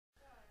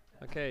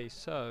Okay,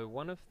 so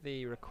one of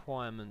the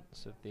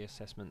requirements of the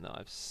assessment that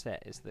I've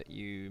set is that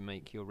you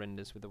make your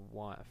renders with a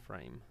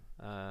wireframe,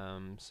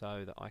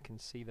 so that I can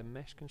see the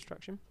mesh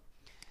construction.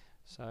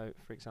 So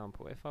for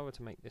example, if I were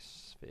to make this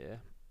sphere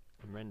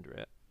and render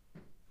it,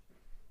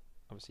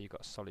 obviously you've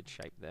got a solid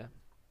shape there.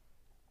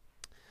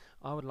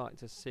 I would like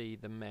to see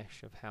the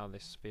mesh of how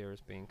this sphere is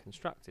being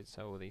constructed,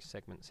 so all these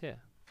segments here.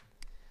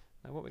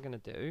 Now what we're going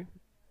to do,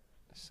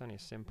 it's only a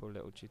simple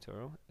little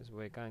tutorial, is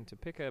we're going to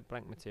pick a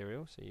blank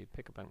material. So you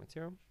pick a blank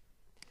material.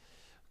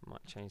 I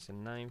might change the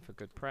name for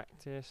good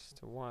practice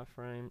to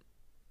wireframe,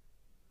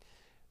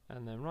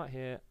 and then right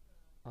here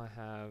I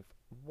have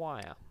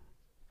wire.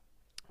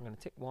 I'm going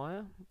to tick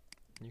wire.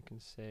 You can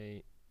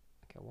see,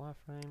 okay,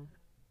 wireframe,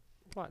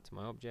 apply it to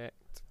my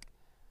object.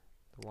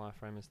 The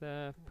wireframe is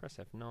there. Press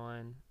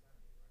F9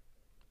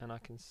 and I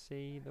can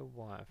see the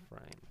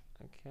wireframe.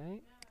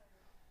 Okay,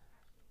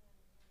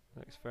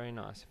 looks very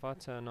nice. If I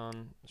turn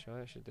on,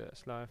 I should do it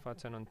slow. If I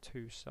turn on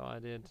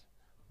two-sided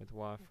with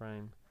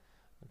wireframe,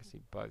 I can see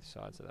both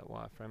sides of that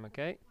wireframe.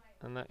 Okay,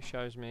 and that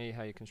shows me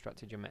how you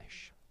constructed your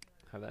mesh.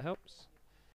 Hope that helps.